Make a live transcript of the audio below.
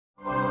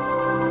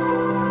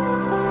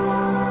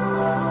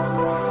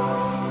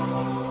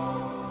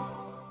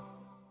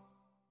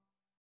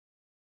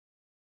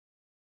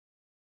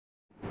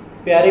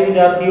प्यारे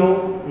विद्यार्थियों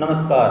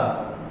नमस्कार।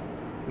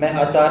 मैं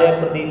आचार्य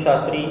प्रदीप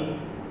शास्त्री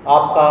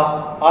आपका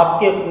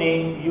आपके अपने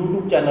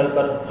YouTube चैनल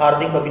पर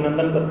हार्दिक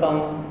अभिनंदन करता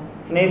हूं,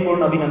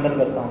 स्नेहपूर्ण अभिनंदन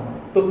करता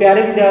हूं। तो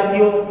प्यारे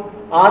विद्यार्थियों,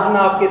 आज मैं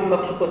आपके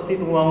समक्ष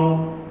उपस्थित हुआ हूं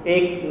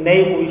एक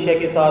नए विषय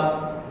के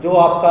साथ, जो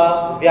आपका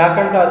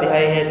व्याकरण का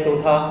अध्याय है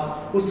चौथा।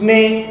 उसमें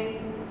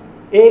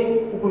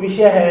एक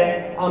उपविषय है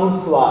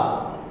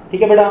अनुस्वार।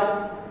 ठीक है बेटा,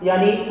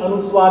 यानी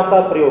अनुस्वार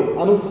का प्रयोग।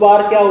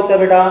 अनुस्वार क्या होता है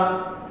बेटा?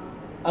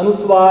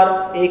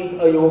 अनुस्वार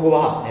एक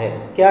अयोगवाह है।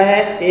 क्या है?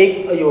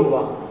 एक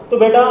अयोगवाह। तो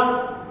बेटा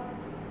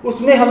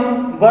उसमें हम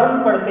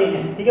वर्ण पढ़ते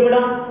हैं। ठीक है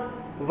बेटा,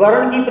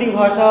 वर्ण की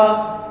परिभाषा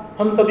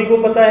हम सभी को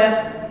पता है,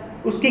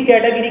 उसकी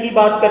कैटेगरी की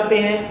बात करते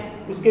हैं,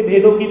 उसके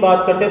भेदों की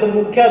बात करते हैं। तो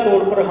मुख्य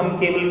तौर पर हम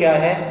केवल क्या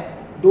है,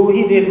 दो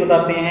ही भेद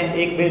बताते हैं।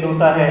 एक भेद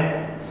होता है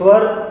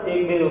स्वर,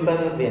 एक भेद होता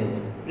है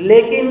व्यंजन।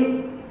 लेकिन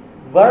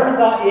वर्ण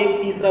का एक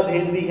तीसरा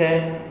भेद भी है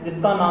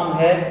जिसका नाम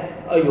है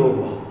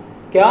अयोगवाह।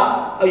 क्या?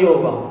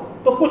 अयोगवाह।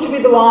 तो कुछ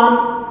विद्वान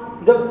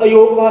जब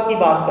अयोगवाह की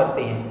बात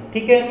करते हैं,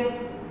 ठीक है,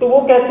 तो वो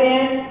कहते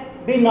हैं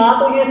भी ना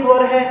तो ये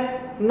स्वर है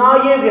ना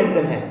ये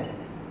व्यंजन है,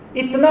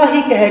 इतना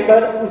ही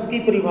कहकर उसकी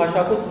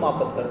परिभाषा को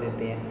समाप्त कर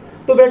देते हैं।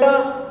 तो बेटा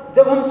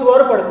जब हम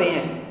स्वर पढ़ते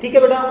हैं, ठीक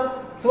है बेटा,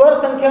 स्वर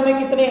संख्या में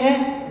कितने हैं?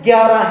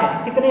 11 हैं।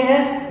 कितने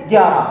हैं?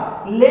 11।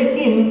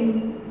 लेकिन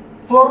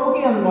स्वरों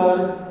के अंदर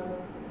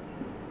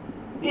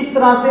इस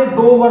तरह से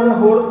दो वर्ण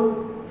और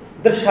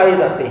दर्शाए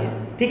जाते हैं।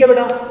 ठीक है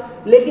बेटा,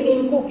 लेकिन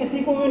इनको किसी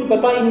को भी नहीं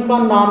पता इनका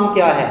नाम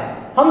क्या है।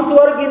 हम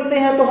स्वर गिनते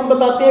हैं तो हम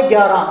बताते हैं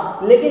 11,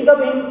 लेकिन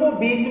जब इनको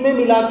बीच में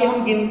मिला के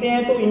हम गिनते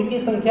हैं तो इनकी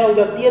संख्या हो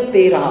जाती है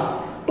 13।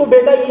 तो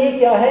बेटा ये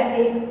क्या है?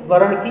 एक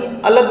वर्ण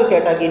की अलग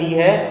कैटेगरी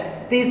है,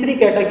 तीसरी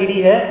कैटेगरी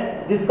है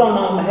जिसका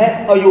नाम है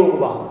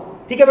अयोगवाह।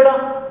 ठीक है बेटा,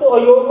 तो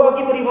अयोगवाह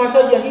की परिभाषा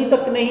यहीं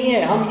तक नहीं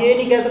है। हम ये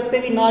नहीं कह सकते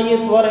भी ना ये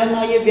स्वर है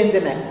ना ये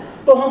व्यंजन है।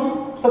 तो हम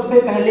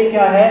सबसे पहले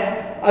क्या है,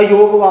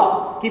 अयोगवाह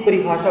की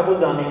परिभाषा को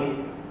जानेंगे।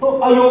 तो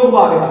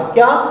अयोगवाह बेटा,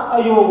 क्या?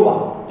 अयोगवाह।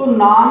 तो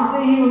नाम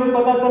से ही हमें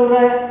पता चल रहा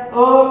है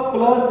अ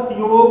प्लस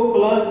योग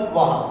प्लस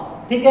वाह।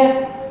 ठीक है,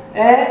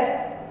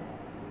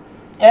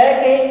 ए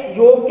के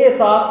योग के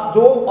साथ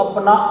जो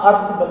अपना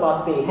अर्थ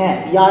बताते हैं,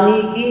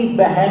 यानी कि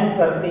बहन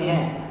करते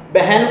हैं।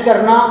 बहन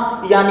करना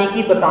यानी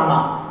कि बताना।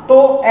 तो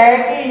ए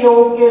के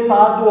योग के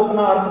साथ जो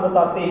अपना अर्थ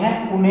बताते हैं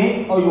उन्हें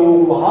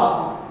अयोगवाह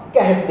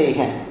कहते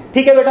हैं।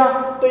 ठीक है बेटा,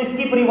 तो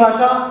इसकी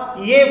परिभाषा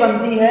ये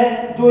बनती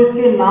है जो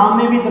इसके नाम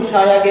में भी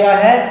दर्शाया गया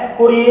है।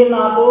 और ये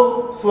ना तो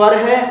स्वर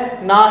है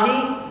ना ही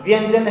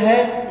व्यंजन है,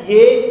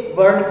 ये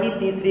वर्ण की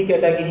तीसरी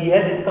कैटेगरी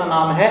है जिसका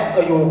नाम है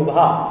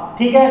अयोगवाह।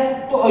 ठीक है,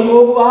 तो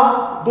अयोगवाह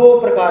दो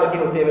प्रकार के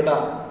होते हैं बेटा।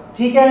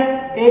 ठीक है,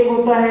 एक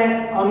होता है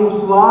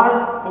अनुस्वार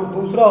और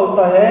दूसरा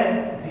होता है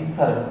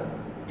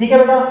विसर्ग। ठीक है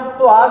बेटा,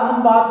 तो आज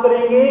हम बात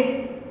करेंगे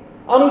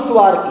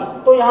अनुस्वार की।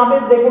 तो यहाँ पे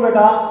देखो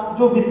बेटा,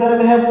 जो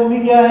विसर्ग है वो भी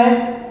क्या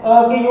है,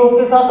 के योग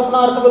के साथ अपना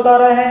अर्थ बता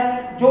रहा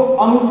है। जो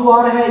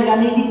अनुस्वार है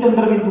यानी कि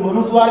चंद्रबिंदु,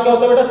 अनुस्वार क्या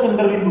होता है बेटा?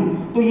 चंद्रबिंदु।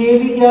 तो ये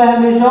भी क्या है,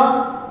 हमेशा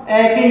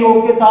ए के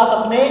योग के साथ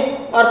अपने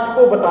अर्थ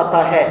को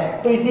बताता है।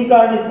 तो इसी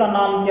कारण इसका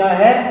नाम क्या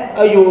है?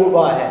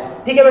 अयोगवाह है।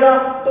 ठीक है बेटा,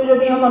 तो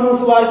यदि हम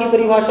अनुस्वार की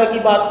परिभाषा की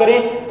बात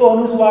करें तो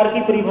अनुस्वार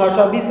की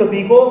परिभाषा भी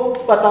सभी को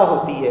पता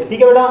होती है।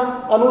 ठीक है बेटा,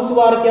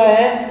 अनुस्वार क्या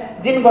है?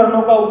 जिन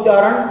वर्णों का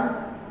उच्चारण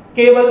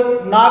केवल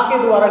नाक के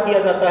द्वारा किया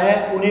जाता है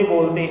उन्हें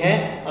बोलते हैं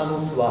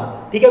अनुस्वार।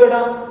 ठीक है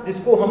बेटा,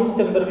 जिसको हम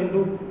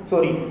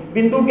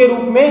बिंदु के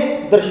रूप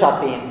में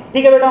दर्शाते हैं।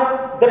 ठीक है बेटा,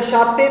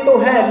 दर्शाते तो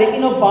हैं,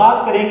 लेकिन अब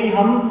बात करेंगे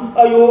हम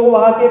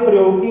अयोगवाह के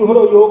प्रयोग की। और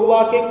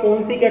अयोगवाह के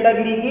कौन सी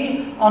कैटेगरी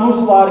की?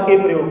 अनुस्वार के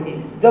प्रयोग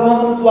की। जब हम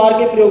अनुस्वार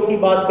के प्रयोग की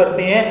बात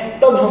करते हैं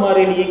तब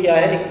हमारे लिए क्या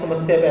है, एक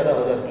समस्या पैदा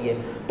हो जाती है।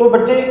 तो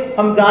बच्चे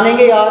हम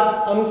जानेंगे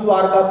आज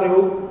अनुस्वार का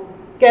प्रयोग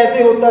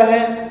कैसे होता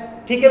है।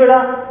 ठीक है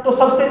बेटा, तो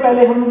सबसे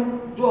पहले हम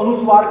जो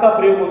अनुस्वार का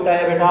प्रयोग होता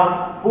है बेटा,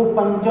 वो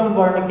पंचम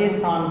वर्ण के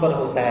स्थान पर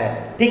होता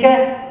है। ठीक है,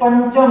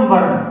 पंचम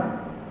वर्ण।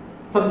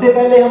 सबसे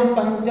पहले हम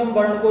पंचम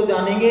वर्ण को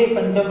जानेंगे।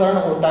 पंचम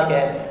वर्ण होता क्या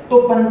है? तो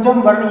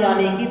पंचम वर्ण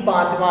यानी कि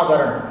पांचवा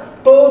वर्ण।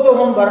 तो जो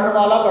हम वर्ण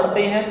वाला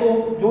पढ़ते हैं तो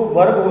जो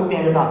वर्ग होते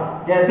हैं बेटा,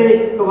 जैसे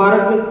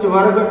वर्ग,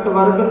 चवर्ग,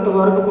 टवर्ग,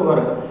 त्वर्ग,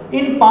 उपवर्ग,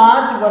 इन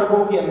 5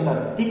 वर्गों के अंदर,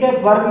 ठीक है,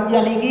 वर्ग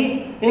यानी कि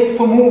एक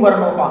समूह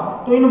वर्णों का,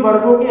 तो इन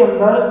वर्गों के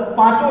अंदर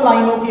पांचों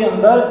लाइनों के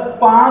अंदर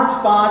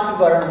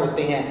 5-5 वर्ण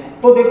होते हैं।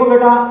 तो देखो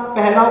बेटा,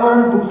 पहला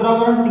वर्ण, दूसरा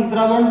वर्ण,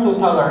 तीसरा वर्ण,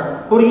 चौथा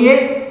वर्ण और ये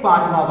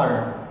 5वां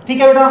वर्ण।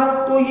 ठीक है बेटा,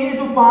 तो ये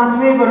जो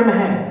 5वें वर्ण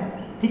है,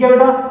 ठीक है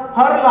बेटा,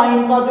 हर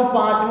लाइन का जो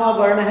 5वां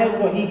वर्ण है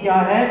वही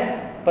क्या है?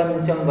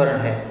 पंचम वर्ण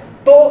है।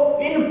 तो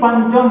इन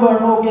पंचम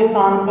वर्णों के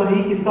स्थान पर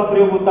ही किसका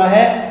प्रयोग होता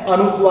है?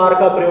 अनुस्वार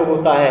का प्रयोग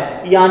होता है,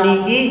 यानी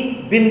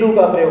कि बिंदु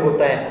का प्रयोग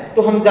होता है।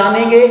 तो हम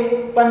जानेंगे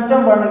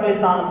पंचम वर्ण के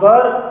स्थान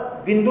पर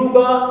बिंदु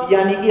का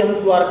यानी कि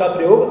अनुस्वार का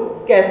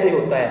प्रयोग कैसे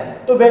होता है।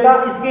 तो बेटा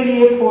इसके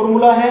लिए एक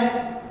फॉर्मूला है।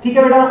 ठीक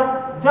है बेटा,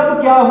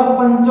 जब क्या हो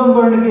पंचम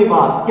वर्ण के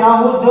बाद, क्या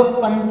हो जब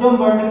पंचम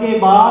वर्ण के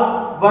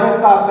बाद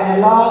वर्ग का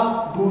पहला,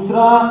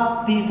 दूसरा,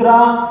 तीसरा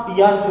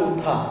या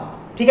चौथा।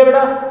 ठीक है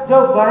बेटा,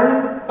 जब वर्ण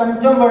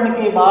पंचम वर्ण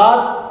के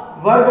बाद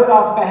वर्ग का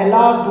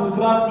पहला,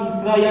 दूसरा,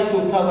 तीसरा या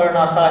चौथा वर्ण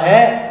आता है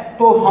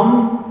तो हम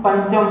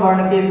पंचम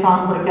वर्ण के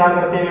स्थान पर क्या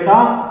करते हैं बेटा,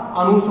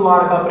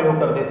 अनुस्वार का प्रयोग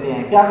कर देते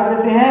हैं। क्या कर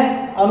देते हैं,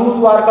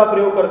 अनुस्वार का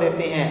प्रयोग कर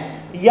देते हैं।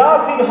 या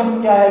फिर हम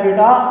क्या है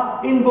बेटा,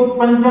 इन दो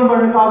पंचम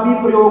वर्ण का भी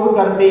प्रयोग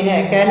करते हैं।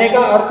 कहने का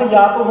अर्थ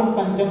या तो हम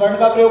पंचम वर्ण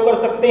का प्रयोग कर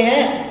सकते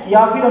हैं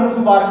या फिर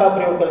अनुस्वार का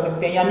प्रयोग कर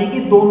सकते हैं, यानी कि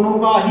दोनों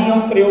का ही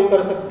हम प्रयोग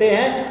कर सकते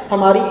हैं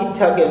हमारी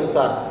इच्छा के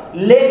अनुसार।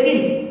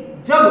 लेकिन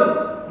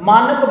जब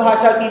मानक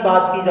भाषा की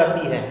बात की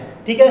जाती है,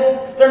 ठीक है,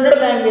 स्टैंडर्ड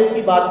लैंग्वेज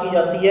की बात की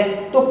जाती है,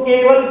 तो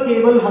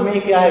केवल हमें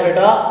क्या है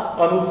बेटा,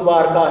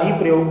 अनुस्वार का ही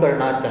प्रयोग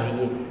करना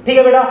चाहिए। ठीक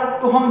है बेटा,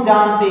 तो हम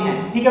जानते हैं।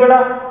 ठीक है बेटा,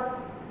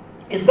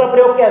 इसका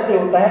प्रयोग कैसे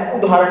होता है,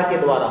 उदाहरण के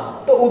द्वारा।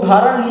 तो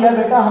उदाहरण लिया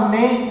बेटा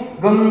हमने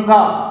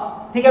गंगा।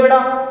 ठीक है बेटा,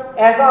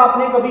 ऐसा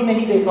आपने कभी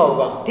नहीं देखा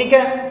होगा, ठीक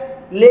है,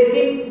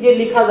 लेकिन ये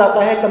लिखा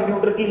जाता है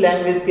कंप्यूटर की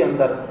लैंग्वेज के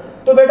अंदर।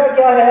 तो बेटा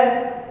क्या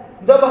है,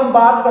 जब हम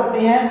बात करते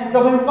हैं,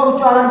 जब हम इनका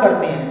उच्चारण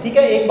करते हैं, ठीक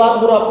है, एक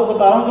बात और आपको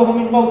बता रहा हूं, जब हम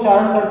इनका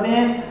उच्चारण करते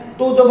हैं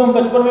तो जब हम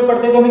बचपन में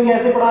पढ़ते थे हमें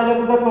कैसे पढ़ाया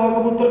जाता था, क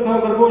कबूतर,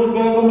 ख खरगोश,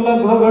 ग गमला,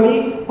 घ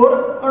घड़ी और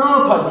अण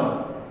खाली।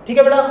 ठीक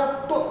है बेटा,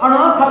 तो अण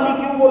खाली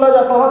क्यों बोला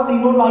जाता था,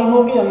 तीनों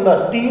लाइनों के अंदर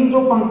तीन जो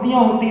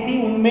पंक्तियां होती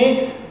थी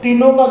उनमें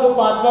तीनों का जो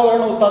पांचवा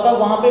वर्ण होता था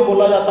वहां पे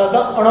बोला जाता था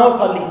अण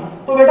खाली।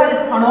 तो बेटा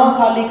इस अण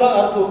खाली का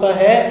अर्थ होता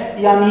है,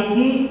 यानी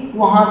कि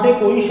वहां से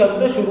कोई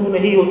शब्द शुरू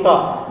नहीं होता,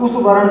 उस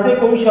वर्ण से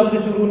कोई शब्द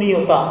शुरू नहीं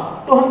होता।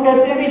 तो हम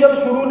कहते हैं कि जब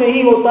शुरू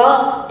नहीं होता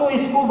तो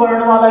इसको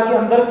वर्णमाला के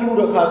अंदर क्यों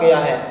रखा गया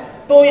है।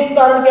 तो इस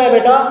कारण क्या है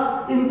बेटा,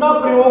 इनका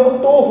प्रयोग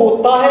तो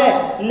होता है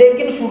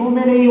लेकिन शुरू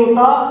में नहीं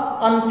होता,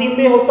 अंतिम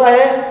में होता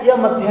है या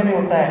मध्य में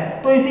होता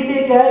है। तो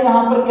इसीलिए क्या है,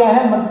 यहाँ पर क्या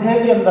है, मध्य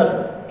के अंदर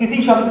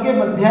किसी शब्द के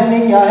मध्य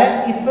में क्या है,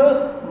 इस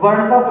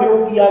वर्ण का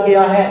प्रयोग किया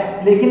गया है,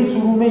 लेकिन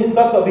शुरू में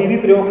इसका कभी भी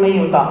प्रयोग नहीं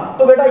होता।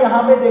 तो बेटा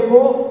यहाँ पे देखो,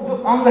 जो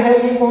अंग है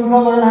ये कौन सा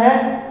वर्ण है,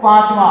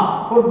 पांचवा,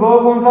 और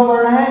ग कौन सा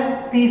वर्ण है,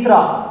 तीसरा।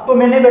 तो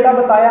मैंने बेटा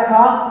बताया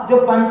था,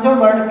 जब पंचम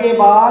वर्ण के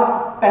बाद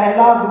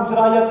पहला,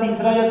 दूसरा या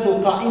तीसरा या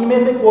चौथा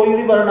इनमें से कोई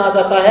भी वर्ण आ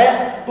जाता है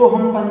तो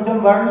हम पंचम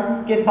वर्ण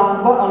के स्थान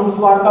पर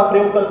अनुस्वार का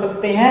प्रयोग कर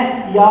सकते हैं,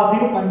 या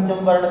फिर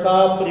पंचम वर्ण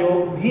का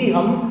प्रयोग भी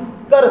हम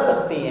कर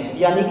सकते हैं,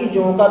 यानी कि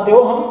ज्यों का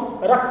त्यों हम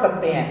रख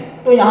सकते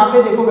हैं। तो यहाँ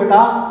पे देखो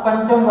बेटा,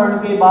 पंचम वर्ण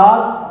के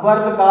बाद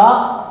वर्ग का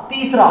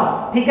तीसरा,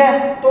 ठीक है,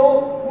 तो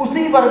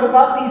उसी वर्ग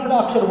का तीसरा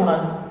अक्षर होना,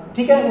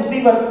 ठीक है,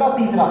 उसी वर्ग का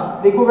तीसरा।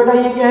 देखो बेटा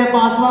ये क्या है,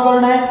 पांचवा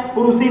वर्ण है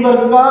और उसी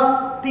वर्ग का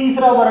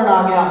तीसरा वर्ण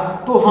आ गया,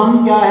 तो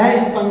हम क्या है,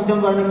 इस पंचम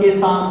वर्ण के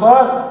स्थान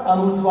पर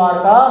अनुस्वार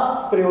का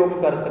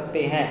प्रयोग कर सकते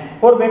हैं।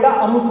 और बेटा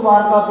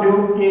अनुस्वार का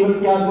प्रयोग केवल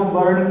क्या, जो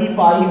वर्ण की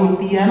पाई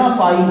होती है ना,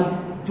 पाई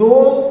जो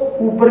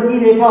ऊपर की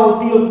रेखा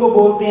होती है उसको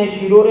बोलते हैं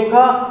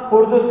शिरोरेखा,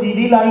 और जो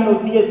सीधी लाइन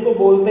होती है इसको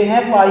बोलते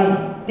हैं पाई।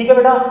 ठीक है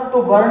बेटा,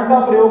 तो वर्ण का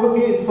प्रयोग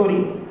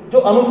जो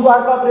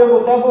अनुस्वार का प्रयोग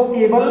होता है वो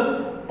केवल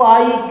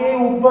पाई के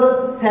ऊपर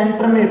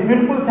सेंटर में,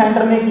 बिल्कुल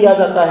सेंटर में किया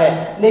जाता है।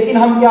 लेकिन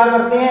हम क्या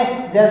करते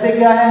हैं, जैसे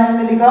क्या है,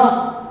 हमने लिखा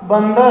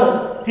बंदर,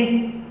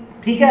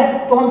 ठीक है,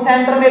 तो हम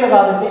सेंटर में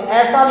लगा देते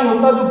हैं। ऐसा नहीं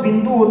होता, जो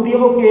बिंदु होती है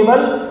वो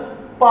केवल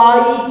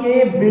पाई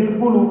के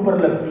बिल्कुल ऊपर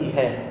लगती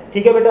है।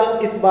 ठीक है बेटा,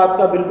 इस बात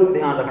का बिल्कुल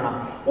ध्यान रखना।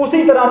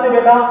 उसी तरह से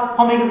बेटा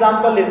हम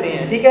एग्जांपल लेते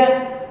हैं, ठीक है,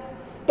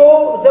 तो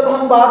जब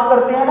हम बात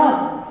करते हैं ना,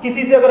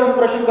 किसी से अगर हम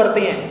प्रश्न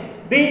करते हैं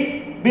भी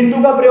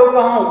बिंदु का प्रयोग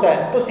कहाँ होता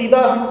है, तो सीधा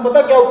हम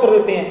पता क्या उत्तर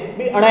देते हैं,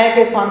 भी अणय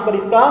के स्थान पर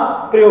इसका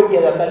प्रयोग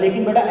किया जाता है।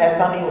 लेकिन बेटा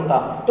ऐसा नहीं होता।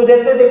 तो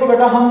जैसे देखो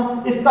बेटा,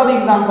 हम इसका भी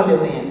एग्जांपल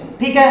लेते हैं,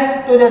 ठीक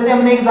है, तो जैसे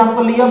हमने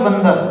एग्जांपल लिया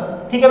बंदर,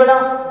 ठीक है बेटा,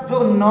 जो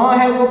न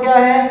है वो क्या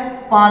है,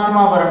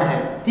 पांचवा वर्ण है,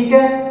 ठीक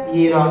है,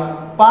 ये रहा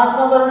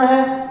पांचवा वर्ण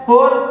है,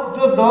 और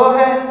जो द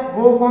है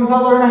वो कौन सा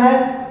वर्ण है,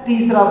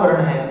 तीसरा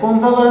वर्ण है। कौन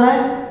सा वर्ण है,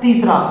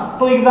 तीसरा।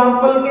 तो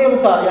एग्जांपल के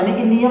अनुसार, यानी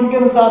कि नियम के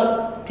अनुसार,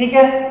 ठीक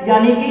है,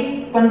 यानी कि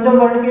पंचम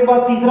वर्ण के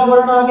बाद तीसरा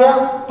वर्ण आ गया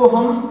तो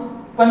हम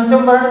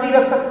पंचम वर्ण भी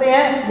रख सकते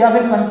हैं, या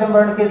फिर पंचम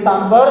वर्ण के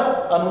स्थान पर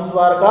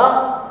अनुस्वार का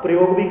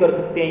प्रयोग भी कर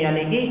सकते हैं,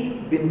 यानी कि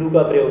बिंदु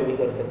का प्रयोग भी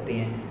कर सकते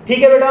हैं। ठीक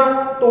है बेटा,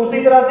 तो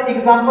उसी तरह से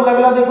एग्जांपल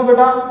अगला देखो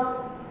बेटा,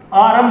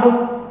 आरंभ,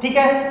 ठीक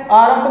है,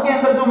 आरंभ के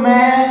अंदर जो मैं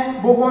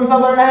है वो कौन सा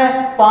वर्ण है,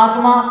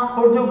 पांचवा,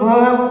 और जो भ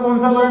है वो कौन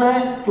सा वर्ण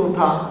है,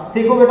 चौथा।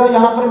 देखो बेटा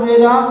यहाँ पर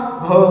मेरा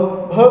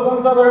भ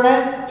कौन सा वर्ण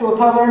है,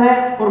 चौथा वर्ण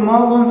है, और म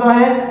कौन सा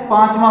है,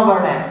 पांचवा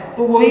वर्ण है।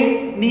 तो वही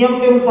नियम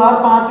के अनुसार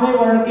पांचवें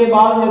वर्ण के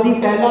बाद यदि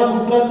पहला,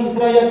 दूसरा,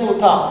 तीसरा या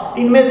चौथा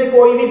इनमें से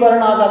कोई भी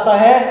वर्ण आ जाता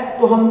है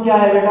तो हम क्या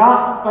है बेटा,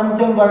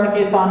 पंचम वर्ण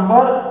के स्थान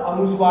पर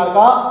अनुस्वार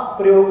का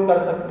प्रयोग कर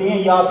सकते हैं,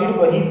 या फिर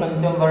वही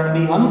पंचम वर्ण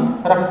भी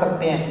हम रख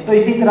सकते हैं। तो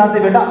इसी तरह से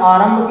बेटा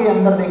आरंभ के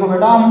अंदर देखो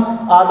बेटा,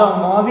 हम आधा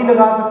म भी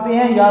लगा सकते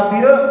हैं, या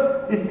फिर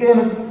इसके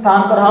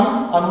स्थान पर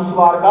हम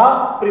अनुस्वार का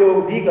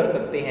प्रयोग भी कर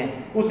सकते हैं।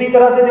 उसी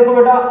तरह से देखो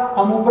बेटा,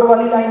 हम ऊपर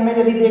वाली लाइन में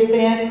यदि देखते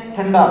हैं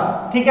ठंडा,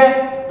 ठीक है,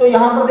 तो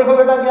यहाँ पर देखो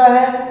बेटा क्या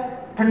है,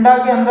 ठंडा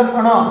के अंदर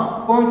अण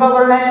कौन सा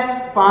वर्ण है,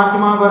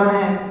 पांचवा वर्ण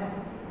है।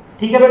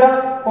 ठीक है बेटा,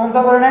 कौन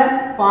सा वर्ण है,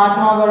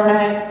 पांचवा वर्ण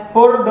है,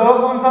 और ड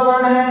कौन सा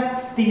वर्ण है,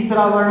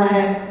 तीसरा वर्ण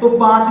है। तो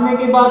पांचवें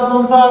के बाद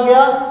कौन सा आ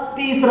गया,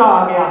 तीसरा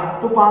आ गया,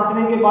 तो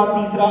पांचवें के बाद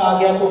तीसरा आ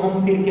गया तो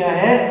हम फिर क्या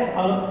है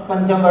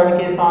पंचम वर्ण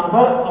के स्थान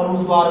पर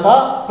अनुस्वार का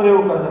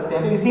प्रयोग कर सकते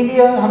हैं। तो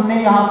इसीलिए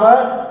हमने यहाँ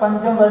पर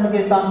पंचम वर्ण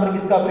के स्थान पर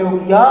किसका प्रयोग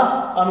किया,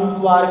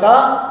 अनुस्वार का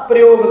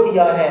प्रयोग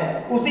किया है।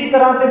 उसी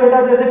तरह से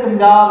बेटा जैसे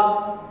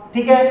पंजाब,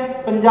 ठीक है,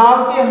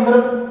 पंजाब के अंदर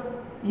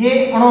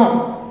ये अणु,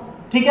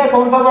 ठीक है,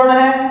 कौन सा वर्ण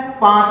है,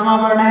 पांचवा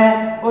वर्ण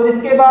है, और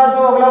इसके बाद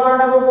जो अगला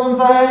वर्ण है वो कौन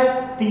सा है,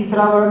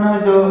 तीसरा वर्ण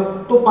है जो,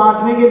 तो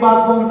पांचवें के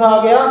बाद कौन सा आ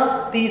गया,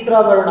 तीसरा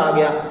वर्ण आ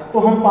गया, तो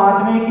हम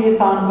पांचवें के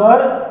स्थान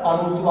पर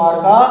अनुस्वार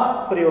का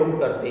प्रयोग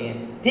करते हैं।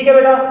 ठीक है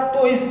बेटा,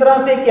 तो इस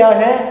तरह से क्या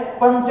है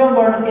पंचम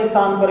वर्ण के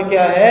स्थान पर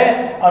क्या है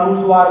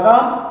अनुस्वार का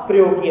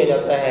प्रयोग किया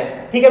जाता है।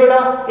 ठीक है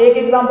बेटा, एक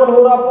एग्जांपल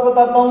और आपको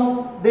बताता हूं,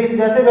 देख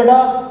जैसे बेटा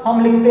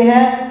हम लिखते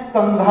हैं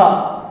कंघा,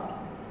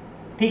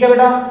 ठीक है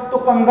बेटा, तो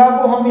कंघा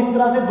को हम इस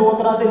तरह से दो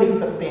तरह से लिख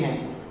सकते हैं।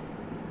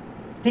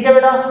 ठीक है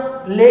बेटा,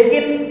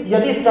 लेकिन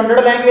यदि स्टैंडर्ड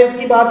लैंग्वेज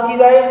की बात की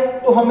जाए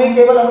तो हमें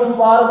केवल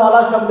अनुस्वार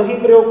वाला शब्द ही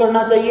प्रयोग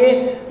करना चाहिए,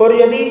 और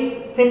यदि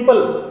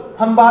सिंपल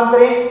हम बात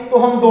करें तो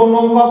हम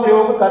दोनों का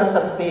प्रयोग कर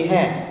सकते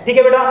हैं। ठीक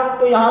है बेटा,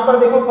 तो यहां पर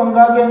देखो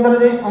कंघा के अंदर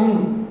जो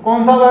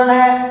कौन सा वर्ण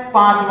है,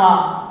 पांचवा,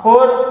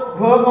 और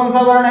घ कौन सा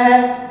वर्ण है,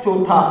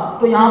 चौथा,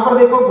 तो यहां पर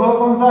देखो घ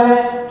कौन सा है,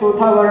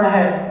 चौथा वर्ण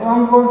है,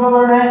 और कौन सा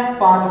वर्ण है,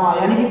 पांचवा,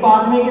 यानी कि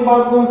पांचवें के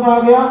बाद कौन सा आ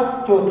गया,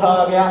 चौथा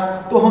आ गया,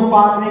 तो हम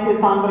पांचवें के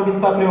स्थान पर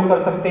किसका प्रयोग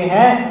कर सकते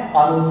हैं,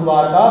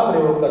 अनुस्वार का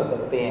प्रयोग कर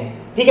सकते हैं।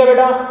 ठीक है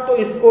बेटा, तो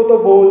इसको तो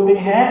बोलते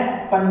हैं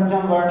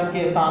पंचम वर्ण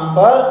के स्थान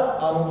पर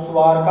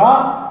अनुस्वार का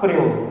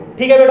प्रयोग।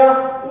 ठीक है बेटा,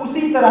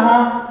 उसी तरह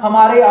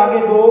हमारे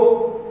आगे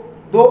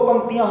दो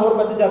पंक्तियां और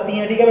बच जाती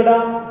हैं। ठीक है बेटा,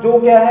 जो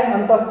क्या है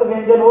अंतस्थ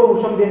व्यंजन और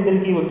ऊष्म व्यंजन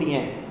की होती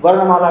हैं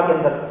वर्णमाला के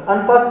अंदर,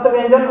 अंतस्थ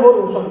व्यंजन और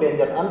ऊष्म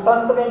व्यंजन।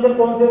 अंतस्थ व्यंजन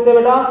कौन से होते हैं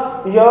बेटा,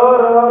 य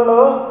र ल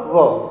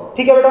व,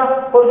 ठीक है बेटा,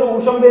 और जो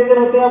ऊष्म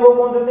व्यंजन होते हैं वो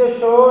कौन से होते हैं,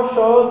 श श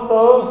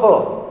स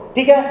ह।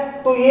 ठीक है,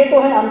 तो ये तो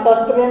है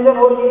अंतस्थ व्यंजन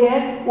और ये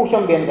है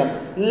ऊष्म व्यंजन।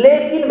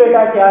 लेकिन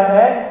बेटा क्या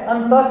है,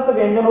 अंतस्थ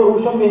व्यंजन और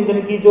ऊष्म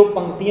व्यंजन की जो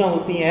पंक्तियां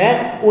होती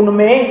हैं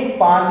उनमें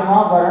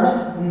पांचवा वर्ण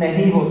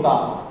नहीं होता।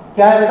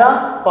 क्या है बेटा,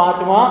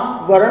 पांचवा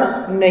वर्ण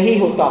नहीं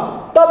होता।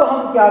 तब हम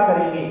क्या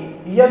करेंगे,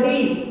 यदि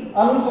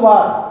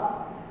अनुस्वार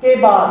के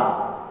बाद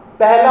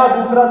पहला,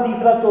 दूसरा,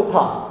 तीसरा,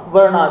 चौथा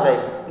वर्ण आ जाए,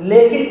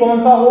 लेकिन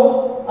कौन सा हो,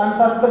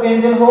 अंतस्थ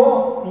व्यंजन हो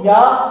या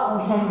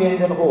ऊष्म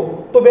व्यंजन हो,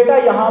 तो बेटा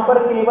यहां पर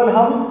केवल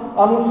हम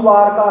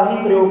अनुस्वार का ही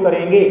प्रयोग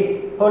करेंगे,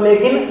 तो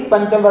लेकिन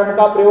पंचम वर्ण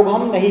का प्रयोग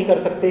हम नहीं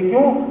कर सकते।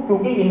 क्यों,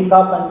 क्योंकि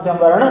इनका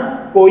पंचम वर्ण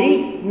कोई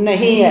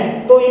नहीं है।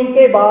 तो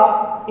इनके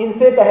बाद,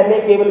 इनसे पहले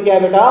केवल क्या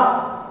है बेटा,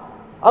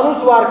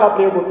 अनुस्वार का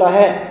प्रयोग होता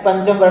है,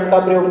 पंचम वर्ण का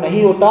प्रयोग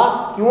नहीं होता।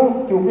 क्यों,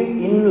 क्योंकि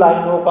इन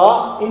लाइनों का,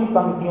 इन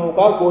पंक्तियों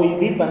का कोई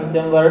भी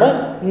पंचम वर्ण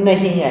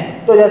नहीं है।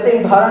 तो जैसे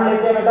उदाहरण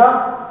लेते हैं बेटा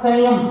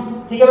संयम,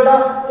 ठीक है बेटा,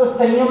 तो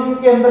संयम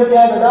के अंदर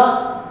क्या है बेटा,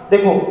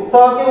 देखो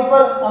स के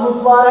ऊपर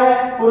अनुस्वार है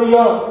और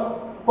य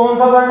कौन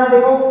सा वर्ण है,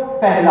 देखो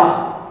पहला,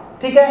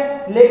 ठीक है,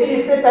 लेकिन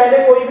इससे पहले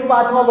कोई भी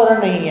पांचवा वर्ण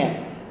नहीं है।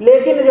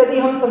 लेकिन यदि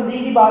हम संधि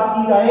की बात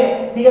की जाए,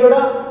 ठीक है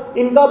बेटा,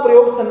 इनका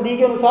प्रयोग संधि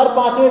के अनुसार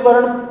पांचवें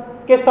वर्ण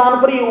के स्थान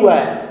पर ही हुआ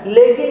है,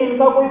 लेकिन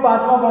इनका कोई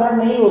पांचवा वर्ण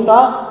नहीं होता।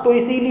 तो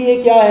इसीलिए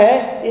क्या है,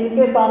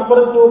 इनके स्थान पर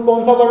जो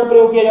कौन सा वर्ण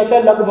प्रयोग किया जाता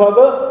है, लगभग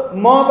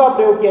म का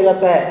प्रयोग किया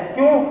जाता है।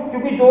 क्यों,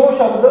 क्योंकि जो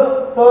शब्द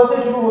स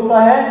से शुरू होता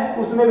है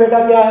उसमें बेटा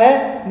क्या है,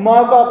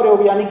 म का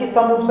प्रयोग, यानी कि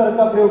सम उपसर्ग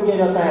का प्रयोग किया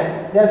जाता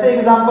है। जैसे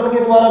एग्जाम्पल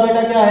के द्वारा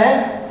बेटा क्या है,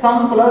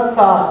 सम प्लस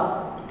सात,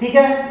 ठीक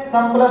है,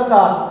 सम प्लस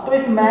सात, तो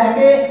इस मैं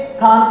के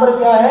स्थान पर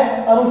क्या है,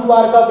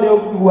 अनुस्वार का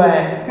प्रयोग हुआ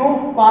है। क्यों,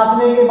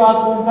 पांचवें के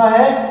बाद कौन सा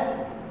है,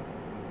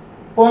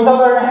 कौन सा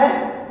वर्ण है,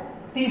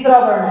 तीसरा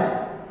वर्ण है।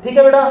 ठीक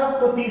है बेटा,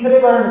 तो तीसरे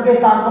वर्ण के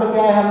स्थान पर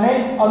क्या है, हमने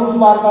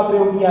अनुस्वार का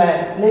प्रयोग किया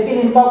है, लेकिन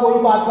इनका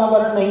कोई पांचवा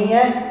वर्ण नहीं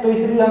है, तो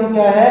इसलिए हम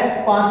क्या है,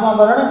 पांचवा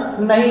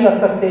वर्ण नहीं रख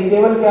सकते,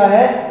 केवल क्या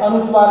है,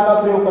 अनुस्वार का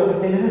प्रयोग कर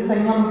सकते हैं। जैसे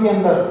संयम के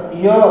अंदर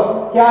य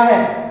क्या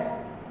है,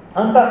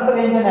 अंतस्थ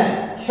व्यंजन है,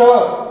 श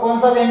कौन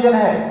सा व्यंजन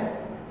है,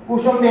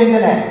 ऊष्म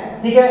व्यंजन है,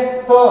 ठीक है,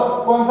 स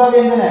कौन सा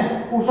व्यंजन है,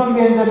 ऊष्म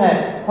व्यंजन है,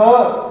 ह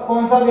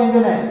कौन सा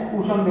व्यंजन है,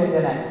 ऊष्म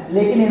व्यंजन है,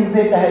 लेकिन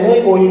इनसे पहले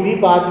कोई भी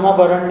पांचवा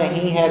वर्ण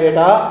नहीं है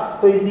बेटा।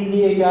 तो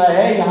इसीलिए क्या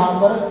है, यहाँ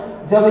पर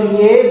जब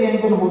ये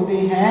व्यंजन होते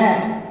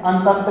हैं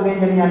अंतस्थ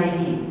व्यंजन, यानी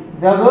कि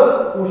जब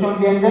ऊष्म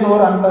व्यंजन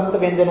और अंतस्थ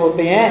व्यंजन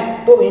होते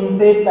हैं, तो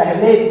इनसे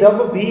पहले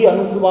जब भी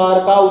अनुस्वार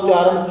का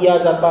उच्चारण किया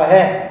जाता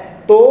है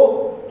तो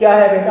क्या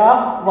है बेटा,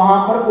 वहां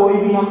पर कोई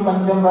भी हम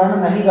पंचम वर्ण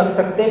नहीं रख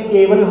सकते,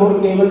 केवल और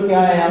केवल क्या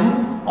है,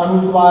 हम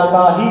अनुस्वार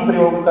का ही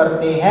प्रयोग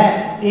करते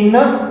हैं। इन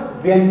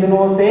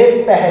व्यंजनों से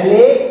पहले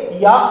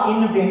या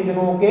इन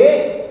व्यंजनों के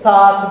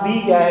साथ भी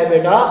क्या है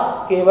बेटा,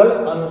 केवल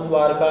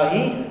अनुस्वार का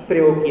ही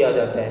प्रयोग किया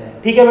जाता है।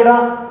 ठीक है बेटा,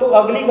 तो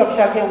अगली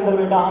कक्षा के अंदर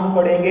बेटा हम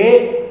पढ़ेंगे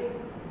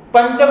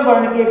पंचम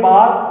वर्ण के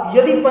बाद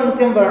यदि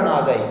पंचम वर्ण आ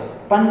जाए,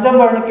 पंचम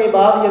वर्ण के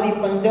बाद यदि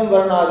पंचम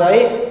वर्ण आ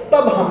जाए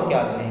तब हम क्या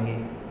करेंगे।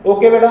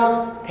 ओके बेटा,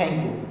 थैंक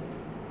यू।